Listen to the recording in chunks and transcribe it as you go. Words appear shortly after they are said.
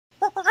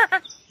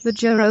The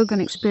Joe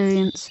Rogan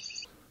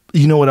Experience.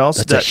 You know what else?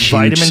 That's that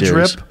vitamin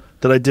drip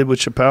that I did with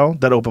Chappelle,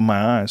 that opened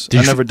my eyes.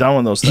 I've never done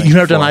one of those things. You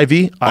never done IV?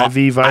 IV? IV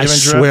vitamin drip? I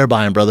swear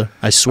by him, brother.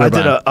 I swear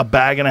by him. I did a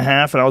bag and a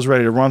half, and I was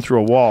ready to run through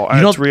a wall. I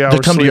had had 3 hours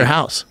they'll come sleep. to your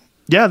house.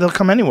 Yeah, they'll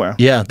come anywhere.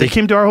 Yeah. They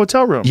came to our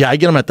hotel room. Yeah, I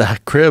get them at the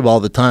crib all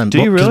the time.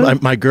 Do you really?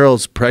 My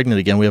girl's pregnant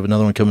again. We have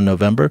another one coming in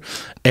November.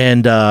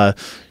 And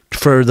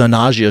for the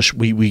nausea,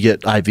 we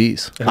get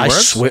IVs. It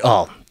works? Swear.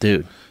 Oh,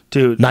 dude.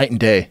 Dude. Night and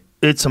day.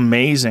 It's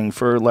amazing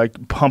for,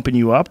 like, pumping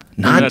you up.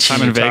 Remember that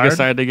time in Vegas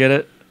I had to get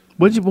it?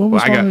 What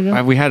was wrong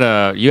again? We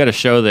had you had a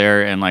show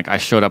there, and like I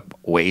showed up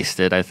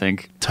wasted. I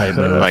think type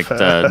like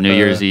the New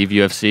Year's Eve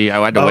UFC. I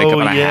had to wake up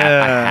and I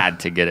had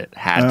to get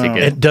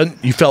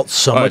it. You felt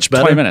so much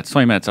better. 20 minutes.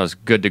 20 minutes. I was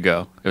good to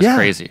go. It was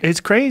crazy.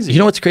 It's crazy. You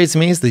know what's crazy to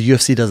me is the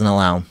UFC doesn't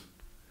allow them.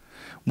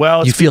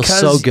 Well, you feel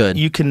so good.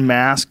 You can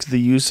mask the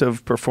use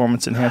of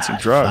performance-enhancing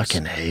drugs.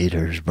 Fucking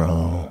haters,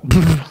 bro.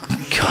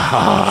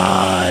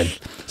 God.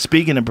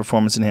 Speaking of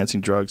performance-enhancing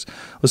drugs,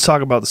 let's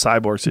talk about the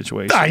Cyborg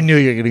situation. I knew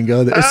you were going to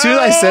go there. As soon as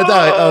I said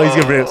that, he's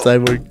going to bring up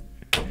Cyborg.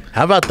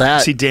 How about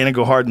that? See Dana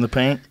go hard in the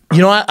paint? You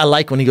know what? I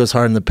like when he goes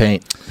hard in the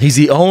paint. He's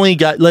the only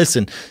guy.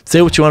 Listen,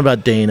 say what you want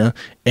about Dana,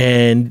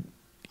 and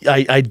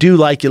I do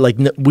like it. Like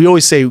we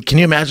always say, can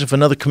you imagine if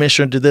another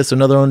commissioner did this,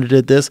 another owner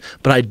did this?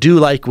 But I do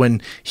like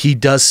when he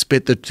does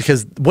spit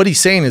because what he's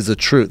saying is the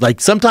truth.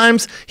 Like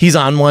sometimes he's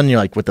on one, and you're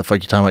like, what the fuck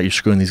are you talking about? You're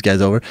screwing these guys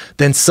over.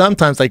 Then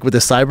sometimes, like with the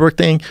Cyborg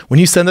thing, when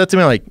you send that to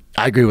me, I'm like,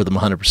 I agree with him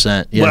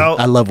 100%. Yeah, well,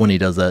 I love when he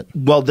does that.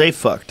 Well, they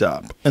fucked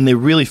up, and they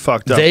really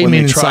fucked up. They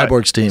mean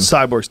Cyborg's team.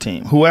 Cyborg's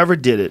team. Whoever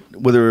did it,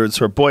 whether it's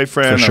her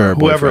boyfriend or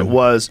whoever it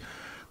was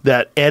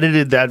that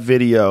edited that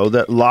video,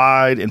 that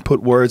lied and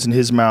put words in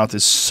his mouth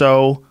is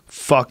so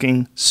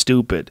fucking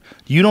stupid.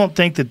 You don't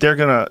think that they're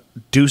gonna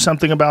do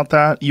something about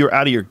that? You're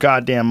out of your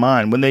goddamn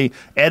mind. When they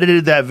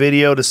edited that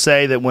video to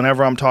say that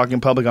whenever I'm talking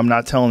in public, I'm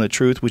not telling the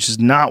truth, which is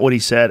not what he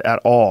said at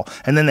all,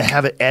 and then they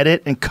have it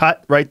edit and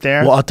cut right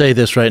there. Well, I'll tell you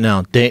this right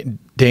now.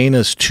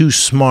 Dana's too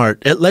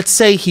smart. Let's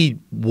say he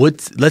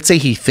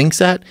thinks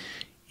that.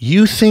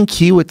 You think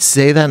he would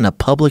say that in a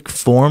public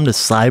forum to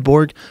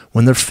Cyborg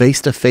when they're face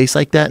to face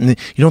like that? And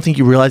you don't think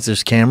you realize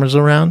there's cameras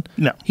around?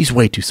 No. He's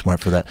way too smart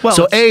for that. Well,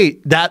 so A,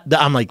 that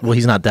I'm like, well,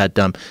 he's not that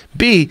dumb.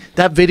 B,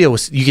 that video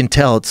was, you can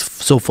tell it's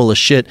so full of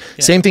shit.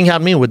 Yeah. Same thing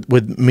happened to me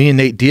with me and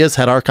Nate Diaz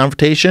had our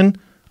confrontation.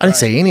 I didn't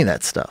say any of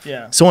that stuff.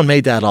 Yeah. Someone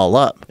made that all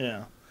up.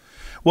 Yeah.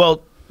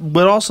 Well,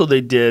 what also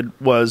they did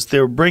was they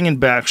were bringing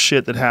back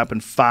shit that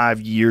happened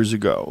 5 years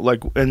ago.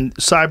 Like, and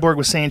Cyborg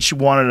was saying she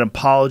wanted an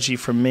apology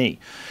from me.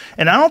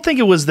 And I don't think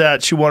it was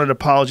that she wanted an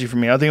apology from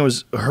me. I think it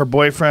was her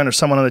boyfriend or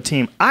someone on the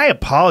team. I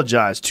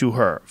apologized to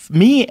her,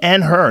 me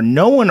and her,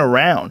 no one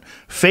around,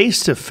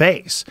 face to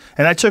face.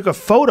 And I took a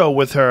photo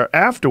with her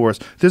afterwards.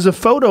 There's a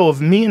photo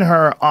of me and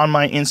her on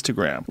my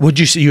Instagram. Would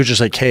you see? You were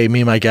just like, hey, me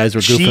and my guys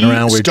were goofing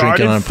around. We were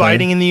drinking on a plane. She started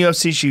fighting in the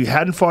UFC. She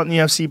hadn't fought in the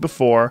UFC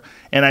before.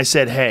 And I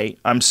said, hey,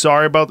 I'm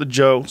sorry about the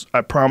jokes.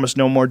 I promise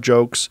no more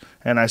jokes.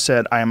 And I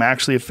said, I am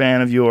actually a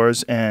fan of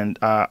yours, and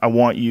I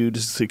want you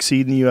to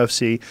succeed in the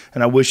UFC,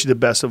 and I wish you the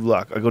best of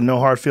luck. I go, no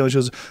hard feelings. She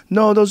goes,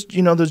 no, those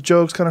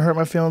jokes kind of hurt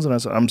my feelings. And I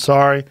said, I'm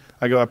sorry.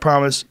 I go, I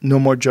promise, no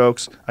more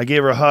jokes. I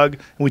gave her a hug,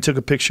 and we took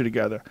a picture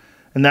together.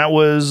 And that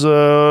was,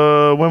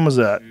 when was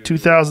that?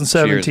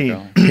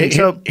 2017.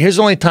 So, here's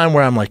the only time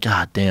where I'm like,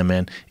 God damn,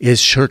 man,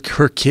 is her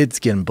kids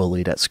getting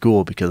bullied at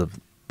school because of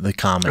the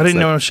comments. I didn't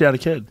know she had a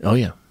kid. Oh,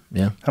 yeah.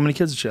 Yeah. How many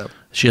kids does she have?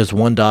 She has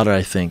one daughter,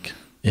 I think,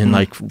 in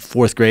like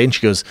 4th grade. And she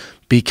goes,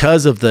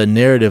 because of the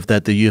narrative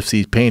that the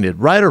UFC painted,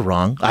 right or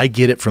wrong, I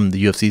get it from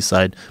the UFC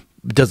side.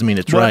 It doesn't mean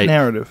it's right. What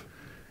narrative?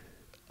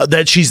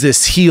 That she's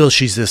this heel,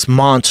 she's this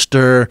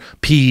monster,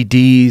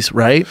 PEDs,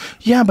 right?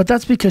 Yeah, but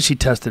that's because she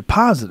tested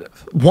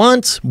positive.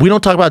 Once. We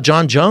don't talk about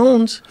John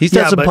Jones. He's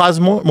tested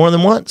positive more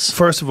than once.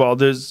 First of all,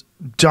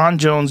 John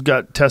Jones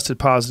got tested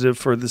positive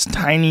for this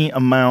tiny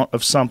amount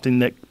of something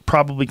that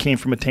probably came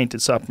from a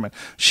tainted supplement.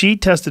 She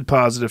tested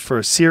positive for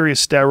a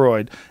serious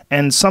steroid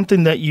and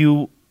something that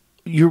you're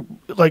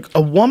like,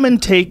 a woman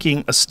taking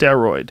a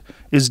steroid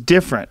is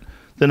different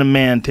than a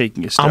man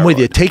taking a steroid. I'm with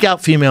you. Take out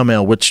female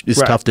male, which is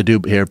tough to do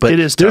here. But it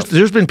is tough.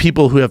 There's been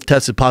people who have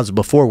tested positive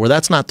before where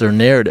that's not their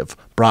narrative.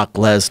 Brock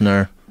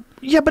Lesnar.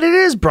 Yeah, but it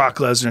is Brock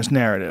Lesnar's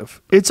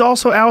narrative. It's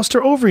also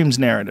Alistair Overeem's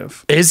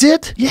narrative. Is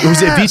it? Yes.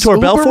 Was it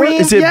Vitor Belfort?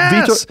 Is it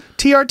yes.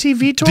 TRT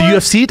Vitor? The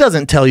UFC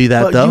doesn't tell you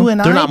that, though. They're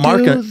not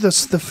marketing.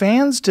 The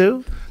fans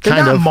do.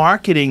 They're not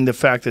marketing the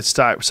fact that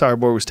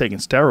Cyborg was taking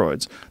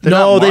steroids.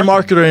 No, they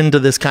market her into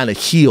this kind of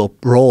heel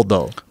role,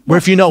 though. Where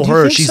if you know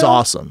her, she's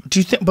awesome. Do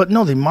you think? But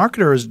no, they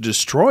market her as a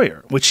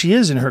destroyer, which she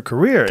is in her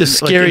career. The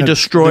scary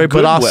destroyer,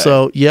 but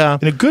also, yeah,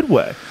 in a good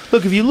way.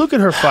 Look, if you look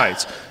at her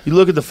fights, you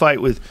look at the fight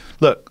with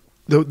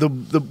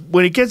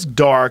when it gets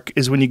dark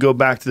is when you go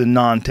back to the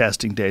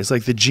non-testing days,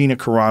 like the Gina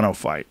Carano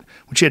fight,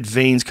 when she had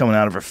veins coming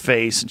out of her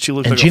face and she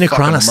looked like Gina a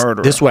fucking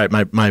murderer. This way,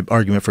 my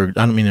argument for,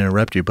 I don't mean to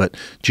interrupt you, but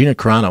Gina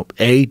Carano,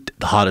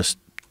 the hottest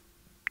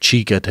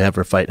Chica to have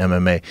her fight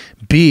MMA.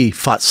 B,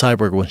 fought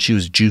Cyborg when she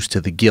was juiced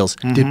to the gills.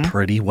 Did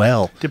pretty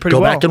well.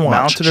 Go back and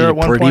watch. Mounted her at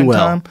one point in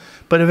time.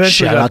 But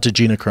eventually shout out to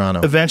Gina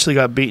Carano. Eventually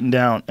got beaten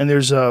down. And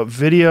there's a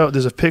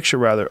picture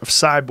rather, of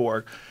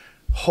Cyborg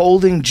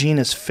holding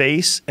Gina's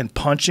face and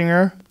punching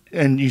her.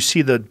 And you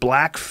see the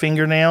black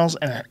fingernails,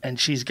 and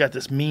she's got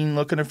this mean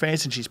look in her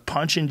face, and she's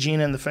punching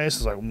Gina in the face.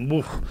 It's like,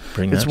 woof.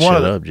 Bring that shit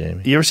up,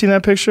 Jamie. You ever seen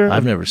that picture?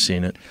 I've never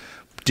seen it.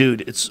 Dude,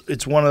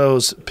 it's one of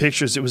those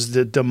pictures. It was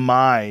the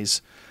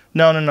demise.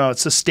 No.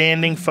 It's a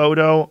standing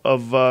photo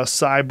of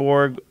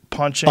Cyborg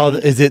punching. Oh,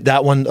 is it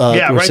that one?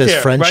 Yeah, right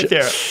there. Friendship?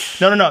 Right there.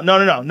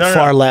 No.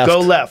 Far left. Go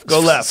left.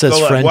 Says Go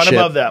left. friendship. One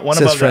above that.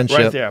 Friendship.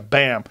 Right there.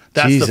 Bam.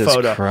 That's Jesus the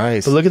photo.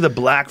 Christ. But look at the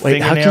black Wait,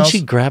 fingernails. how can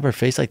she grab her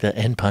face like that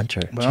and punch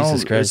her? Well,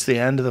 Jesus Christ. It's the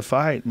end of the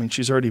fight. I mean,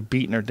 she's already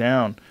beaten her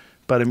down.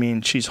 But, I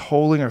mean, she's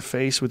holding her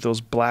face with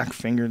those black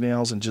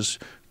fingernails and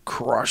just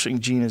crushing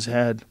Gina's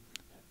head.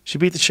 She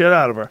beat the shit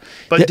out of her.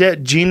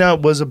 But Gina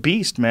was a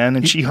beast, man,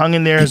 and she hung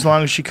in there as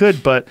long as she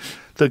could. But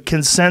the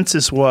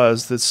consensus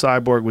was that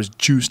Cyborg was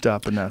juiced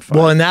up in that fight.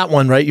 Well, in that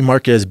one, right, you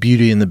mark it as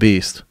Beauty and the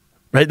Beast,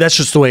 right? That's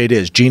just the way it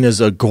is.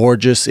 Gina's a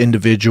gorgeous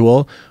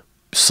individual.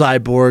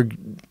 Cyborg,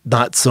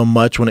 not so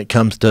much when it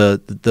comes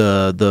to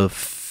the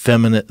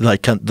feminine,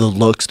 like the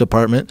looks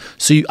department.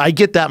 So I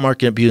get that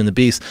market at Beauty and the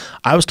Beast.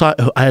 I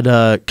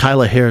had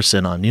Kyla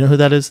Harrison on. You know who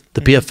that is?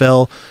 The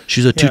PFL.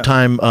 She's a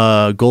two-time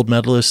gold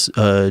medalist,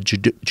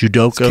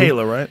 judoka. It's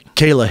Kayla, right?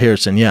 Kayla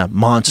Harrison, yeah,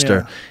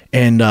 monster. Yeah.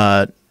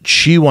 And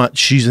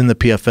she's in the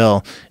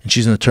PFL and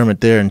she's in the tournament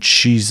there, and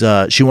she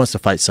wants to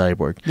fight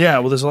Cyborg. Yeah,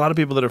 well, there's a lot of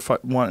people that are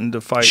wanting to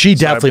fight. She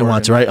definitely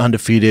wants, right?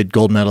 Undefeated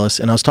gold medalist.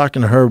 And I was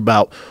talking to her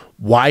about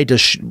why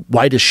does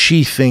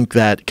she think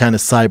that kind of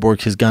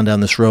Cyborg has gone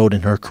down this road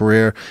in her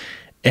career,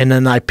 and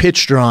then I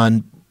pitched her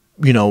on,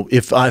 you know,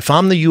 if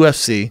I'm the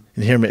UFC,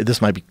 and hear me,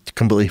 this might be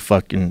completely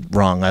fucking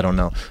wrong, I don't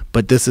know,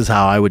 but this is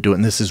how I would do it,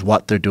 and this is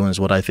what they're doing, is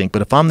what I think.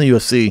 But if I'm the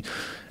UFC,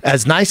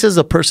 as nice as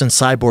a person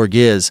Cyborg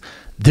is,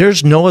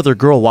 there's no other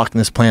girl walking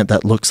this planet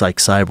that looks like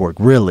Cyborg,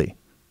 really.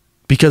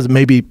 Because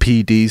maybe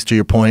PEDs, to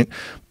your point.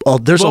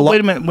 There's a lot. Wait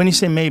a minute. When you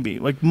say maybe,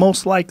 like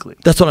most likely.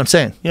 That's what I'm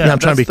saying. Yeah, I'm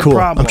trying to be cool.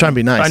 I'm trying to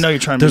be nice. I know you're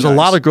trying to be nice. There's a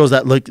lot of girls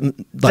that look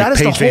like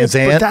Paige Van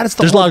Zandt.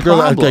 There's a lot of girls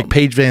that look like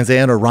Paige Van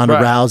Zandt or Ronda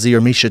Rousey or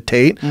Misha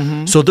Tate.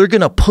 So they're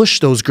going to push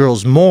those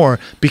girls more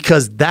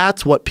because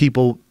that's what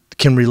people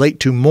can relate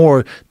to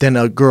more than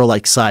a girl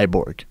like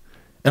Cyborg.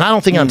 And I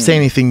don't think I'm saying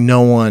anything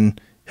no one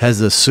has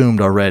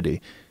assumed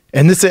already.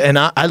 And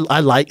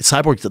I like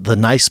Cyborg's the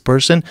nice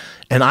person,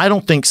 and I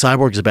don't think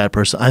Cyborg's a bad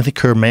person. I think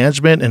her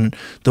management and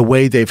the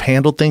way they've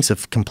handled things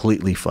have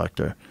completely fucked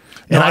her.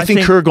 And I think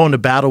her going to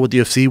battle with the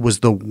UFC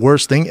was the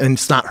worst thing, and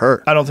it's not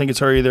her. I don't think it's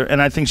her either,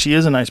 and I think she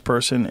is a nice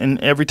person. And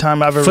every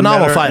time I've ever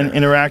met her and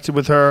interacted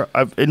with her,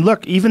 and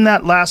look, even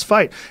that last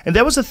fight, and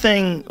that was the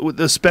thing with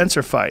the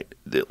Spencer fight,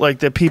 like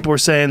that people were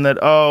saying that,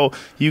 oh,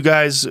 you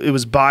guys, it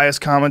was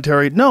biased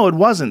commentary. No, it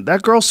wasn't.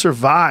 That girl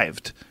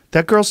survived.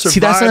 That girl survived. See,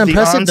 that's not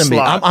impressive to me.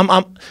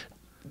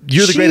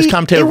 You're the greatest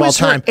commentator of all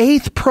time. It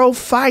was her 8th pro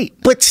fight.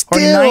 But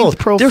still,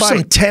 there's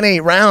some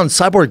 10-8 rounds.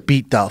 Cyborg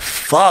beat the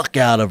fuck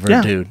out of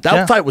her, dude.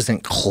 That fight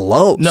wasn't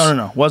close.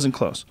 No. Wasn't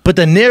close. But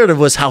the narrative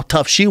was how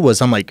tough she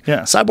was. I'm like,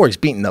 Cyborg's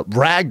beating the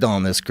ragged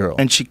on this girl.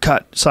 And she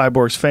cut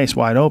Cyborg's face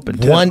wide open,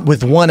 too.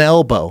 With one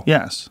elbow.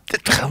 Yes.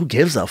 Who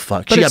gives a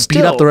fuck? She got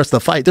beat up the rest of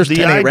the fight. There's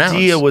 10-8 rounds. The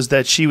idea was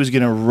that she was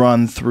going to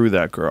run through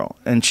that girl,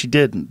 and she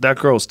didn't. That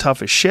girl was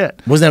tough as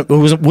shit. Wasn't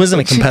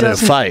a competitive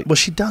fight. Well,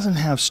 she doesn't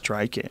have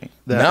striking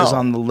that is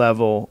on the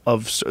level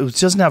of. It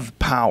doesn't have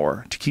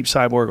power to keep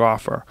Cyborg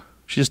off her.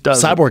 She just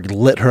doesn't. Cyborg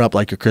lit her up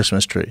like a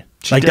Christmas tree.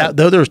 She did. That,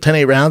 though there was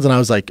 10-8 rounds, and I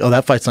was like, oh,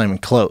 that fight's not even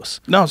close.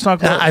 No, it's not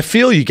close. And I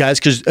feel you guys,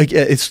 because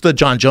it's the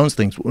John Jones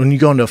thing. When you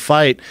go into a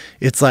fight,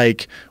 it's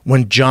like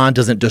when John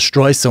doesn't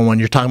destroy someone,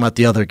 you're talking about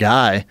the other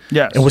guy.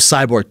 Yes. And with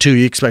Cyborg, too,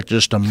 you expect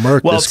just to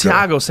murk this girl.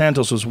 Thiago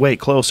Santos was way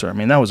closer. I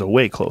mean, that was a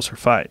way closer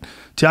fight.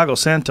 Thiago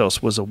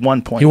Santos was a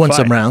 1-point He won fight.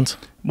 some rounds.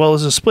 Well, it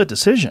was a split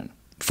decision.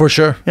 For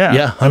sure.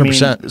 Yeah,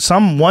 100%. I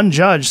mean, one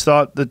judge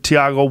thought that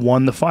Thiago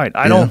won the fight.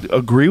 I don't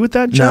agree with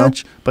that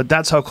judge, but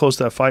that's how close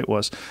that fight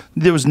was.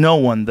 There was no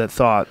one that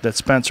thought that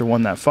Spencer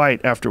won that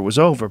fight after it was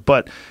over,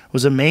 but it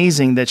was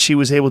amazing that she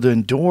was able to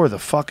endure the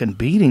fucking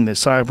beating that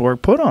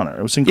Cyborg put on her.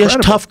 It was incredible.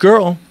 Yeah, tough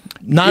girl.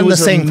 Not in the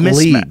same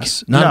league.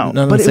 Not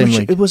in the same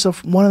league. It was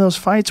one of those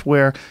fights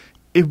where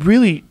it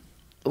really...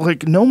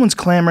 Like, no one's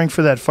clamoring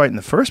for that fight in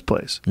the first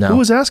place. No. Who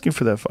was asking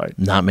for that fight?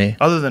 Not me.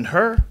 Other than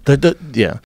her. Yeah.